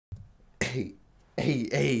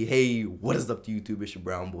Hey, what is up to YouTube? It's your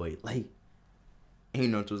brown boy. Like,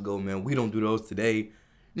 ain't no to go, man. We don't do those today.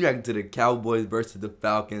 You're reacting to the Cowboys versus the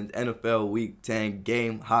Falcons NFL Week 10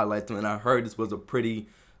 game highlights. And I heard this was a pretty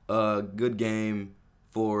good game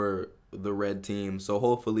for the red team. So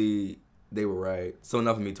hopefully they were right. So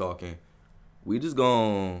enough of me talking. We just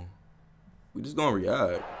gonna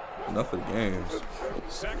react. Enough of the games.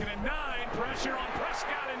 2nd and 9, pressure on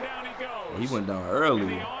Prescott, and down he goes. He went down early. In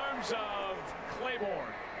the arms of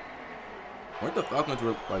Claiborne. Weren't the Falcons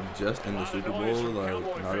like just in the Super Bowl?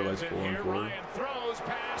 Like now they're like 4-4.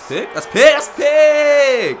 That's pick. That's pick.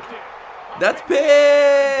 That's pick. That's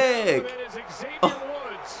pick. Oh.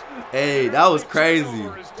 Hey, that was crazy.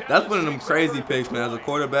 That's one of them crazy picks, man. As a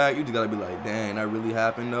quarterback, you just gotta be like, dang, that really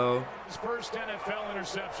happened though. His first NFL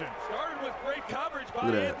interception. Started with great coverage by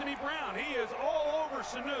Anthony Brown. He is all over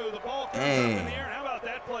Sanu. The ball comes up in the air. And how about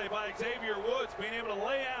that play by Xavier Woods being able to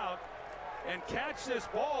lay out and catch this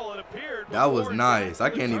ball? It appeared. That was nice. I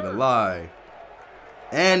can't even lie.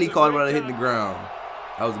 And he caught it without hitting the ground.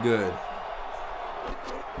 That was good.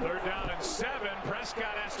 3rd down and 7. Prescott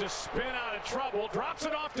has to spin out of trouble. Drops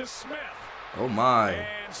it off to Smith. Oh my.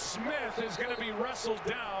 And Smith is going to be wrestled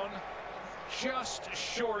down just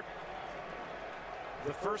short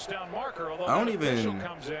the first down marker. Although I don't even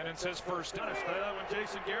comes in and says first down.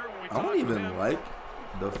 I don't even like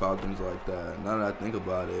the Falcons like that. Now that I think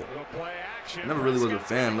about it, I never really was a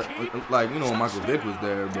fan. Like you know when Michael Vick was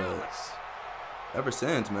there, but ever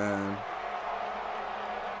since, man.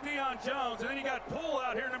 Jones, and then you got Poole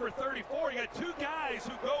out here, number 34. You got two guys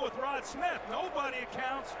who go with Rod Smith. Nobody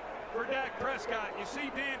accounts for Dak Prescott. You see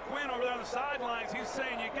Dan Quinn over there on the sidelines. He's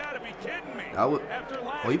saying, you got to be kidding me. Oh,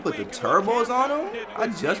 he put the turbos on him? I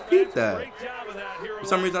just peeped that. For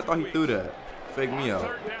some reason, I thought he threw that. Fake me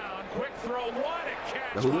out.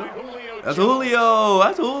 That's Julio? That's Julio.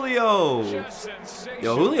 That's Julio.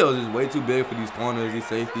 Yo, Julio is just way too big for these corners, these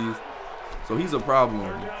safeties. So he's a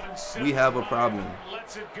problem. We have a problem.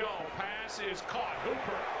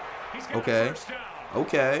 Okay.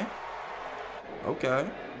 Okay. Okay.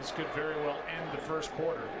 This could very well end the first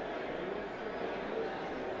quarter.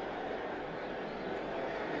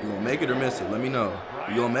 You gonna make it or miss it? Let me know.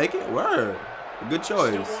 You gonna make it? Word. Good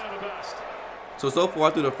choice. So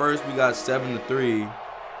far through the first, we got 7-3.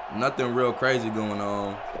 Nothing real crazy going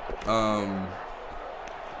on.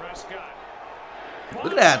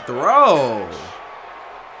 Look at that throw.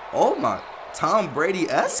 Oh my. Tom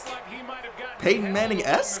Brady-esque? Peyton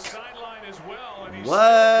Manning-esque?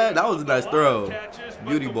 What? That was a nice throw.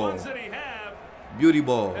 Beauty ball. Beauty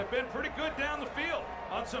ball. Have been pretty good down the field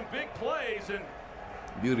on some big plays, and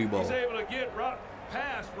beauty ball. He's able to get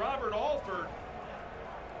past Robert Alford.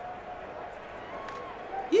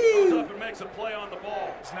 Goes up and makes a play on the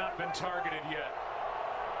ball. It's not been targeted yet.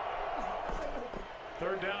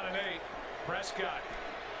 3rd down and 8. Prescott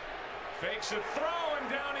fakes a throw, and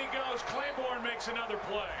down he goes. Claiborne makes another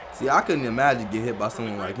play. See, I couldn't imagine get hit by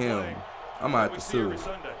someone like him. I might have to sue.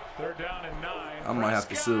 3rd down and 9. I might have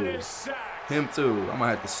to sue. Him too. I might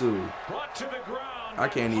have to sue. I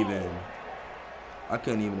couldn't even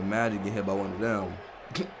imagine getting hit by one of them.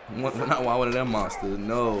 Not one of them monsters.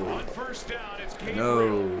 No.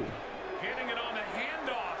 No. Getting it on the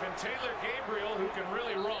handoff, and Taylor Gabriel, who can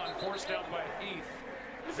really run, forced out by Heath.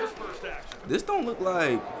 His first action. This don't look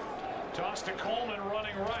like. Toss to Coleman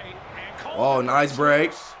running right. And Coleman, oh, nice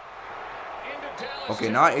break. Okay,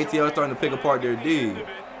 now ATL is starting to pick apart their D.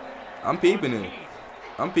 I'm peeping it.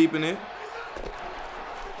 I'm peeping it.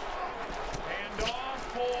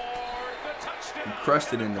 He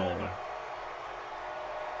crushed it in there.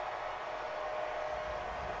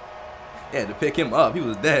 They had to pick him up. He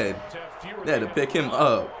was dead. They had to pick him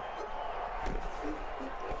up.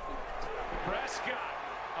 Prescott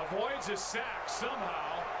avoids a sack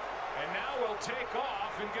somehow, and now will take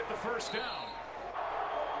off and get the first down.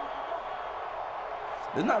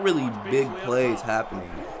 There's not really big plays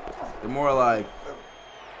happening. They're more like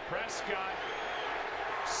Prescott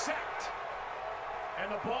sacked,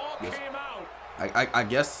 and the ball came out. I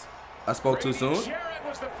guess I spoke too soon.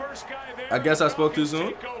 I guess I spoke too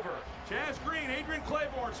soon. Chaz Green, Adrian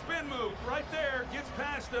Claiborne, spin move right there, gets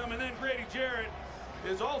past him, and then Grady Jarrett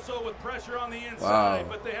is also with pressure on the inside. Wow.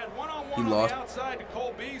 But they had one-on-one on the outside to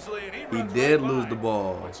Cole Beasley, and he did lose the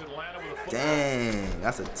ball. Dang,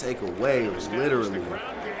 that's a takeaway, literally.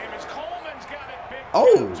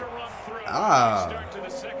 Oh,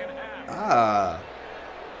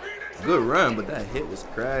 good run, but that hit was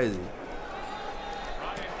crazy.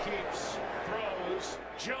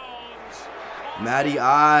 Matty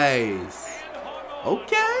Ice.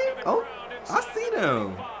 Okay. Oh, I see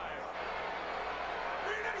them.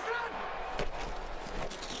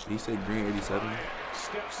 Did he say green 87?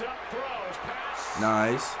 Steps up, throws, pass.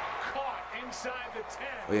 Nice. Caught inside the 10.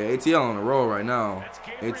 Oh yeah, ATL on the roll right now.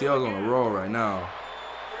 ATL's on the roll right now.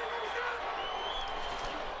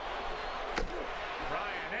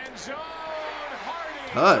 Ryan, end zone,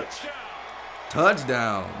 Hardy. Touch.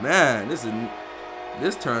 Touchdown. Man,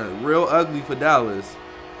 this turned real ugly for Dallas.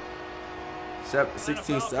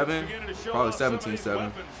 16-7, probably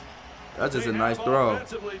 17-7. That's just a nice throw.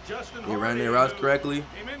 He ran their routes correctly.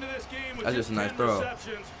 That's just a nice throw.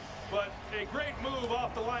 But a great move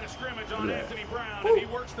off the line of scrimmage on Anthony Brown, Woo. and he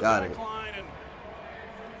works the Got it. back line, and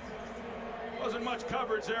wasn't much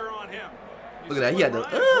coverage there on him. Look at that. He had to.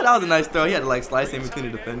 That was a nice throw. He had to like slice in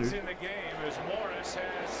between the defenders. In the game as Morris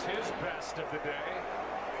has his best of the day.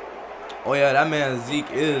 Oh yeah, that man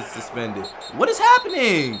Zeke is suspended. What is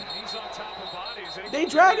happening? He's on top of bodies. They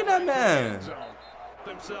dragging that man.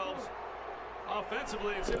 Themselves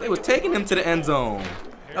offensively. They was taking him to the end zone.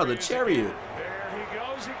 That was a chariot. There he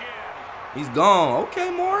goes again. He's gone. Okay,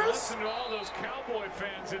 Morris. Listen to all those Cowboy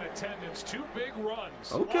fans in attendance. 2 big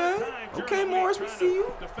runs. Okay. Okay, Morris, we see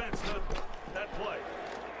you. That play.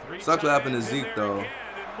 Sucks what happened to Zeke though.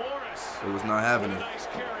 It was not having it.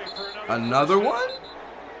 Another one?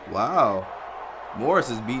 Wow. Morris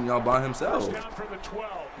is beating y'all by himself.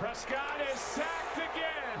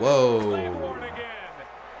 Whoa.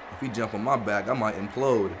 If he jump on my back, I might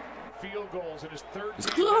implode. Field goals in his third.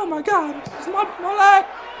 Oh my God. It's my leg.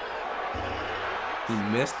 He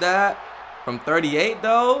missed that from 38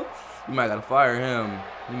 though. You might gotta fire him.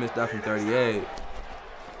 He missed that from 38.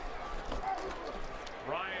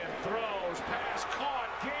 Ryan throws, pass caught,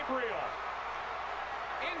 Gabriel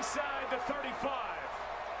inside the 35.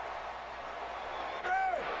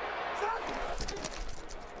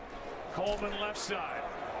 Coleman left side,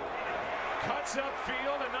 cuts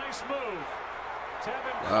upfield, a nice move.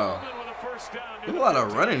 Tevin Coleman with a first down. There's a lot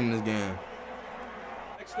of running in this game.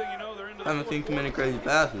 Next thing you know, they're into I haven't seen too many crazy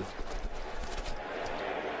passes.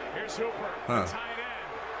 Here's Hooper, huh. tight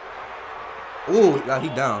end. Ooh, yeah, he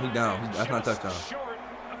down. That's not a touchdown. Short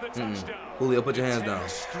of the touchdown. Julio, put your hands down.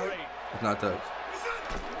 Straight. It's not a touch.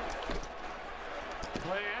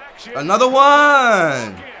 Play action. Another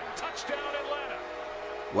one. Touchdown Atlanta.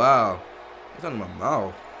 Wow. It's on my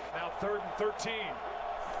mouth. Now 3rd and 13.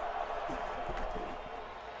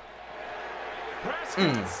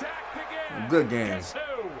 Prescott sacked again. Good game. Guess who?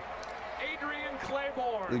 Adrian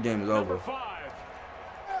Claiborne. This game is over. 5.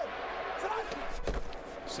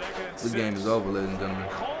 This game is over, ladies and gentlemen.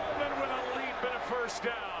 Coleman with a leap and a first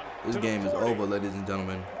down. This game is over, ladies and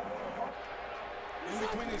gentlemen. In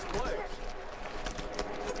between these plays.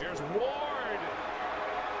 Here's Ward.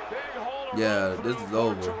 Big hole. Yeah, this is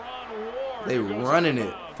over. They running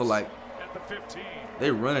it for like. At the 15. They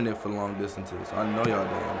running it for long distances. I know y'all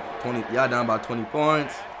down. Y'all down by 20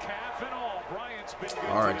 points.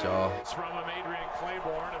 All right, y'all.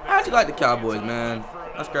 I actually like the Cowboys, man.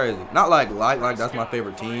 That's crazy. Not like that's my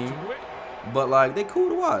favorite team, but like they cool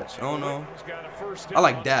to watch. I don't know. I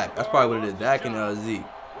like Dak. That's probably what it is. Dak and Zeke.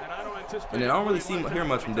 And then I don't really hear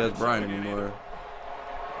much from Des Bryant anymore.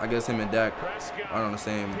 I guess him and Dak aren't on the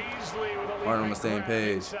same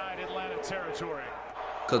page.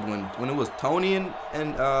 Cause when it was Tony and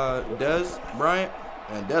Des Bryant,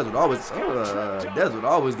 and Des would always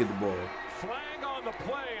get the ball. Flag on the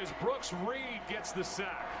play as Brooks Reed gets the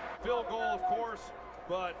sack. Field goal, of course,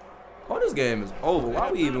 but this game is over. Why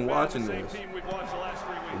are we even watching this?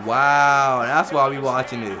 Wow, that's why we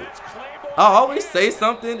watching it. I always say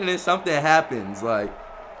something and then something happens. Like,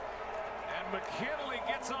 and McKinley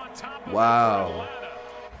gets on top of wow.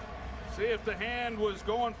 See if the hand was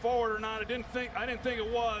going forward or not. I didn't think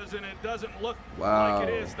it was, and it doesn't look wow. like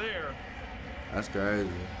it is there. That's crazy.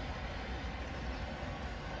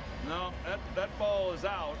 No, that ball is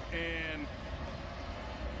out, and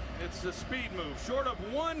it's a speed move. Short of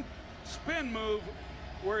one spin move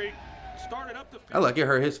where he started up the field. I like it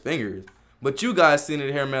hurt his fingers. But you guys seen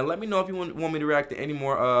it here, man. Let me know if you want me to react to any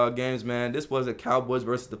more games, man. This was the Cowboys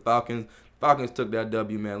versus the Falcons. Falcons took that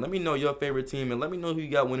W, man. Let me know your favorite team, and let me know who you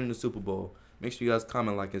got winning the Super Bowl. Make sure you guys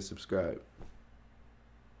comment, like, and subscribe.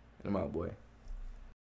 And I'm out, boy.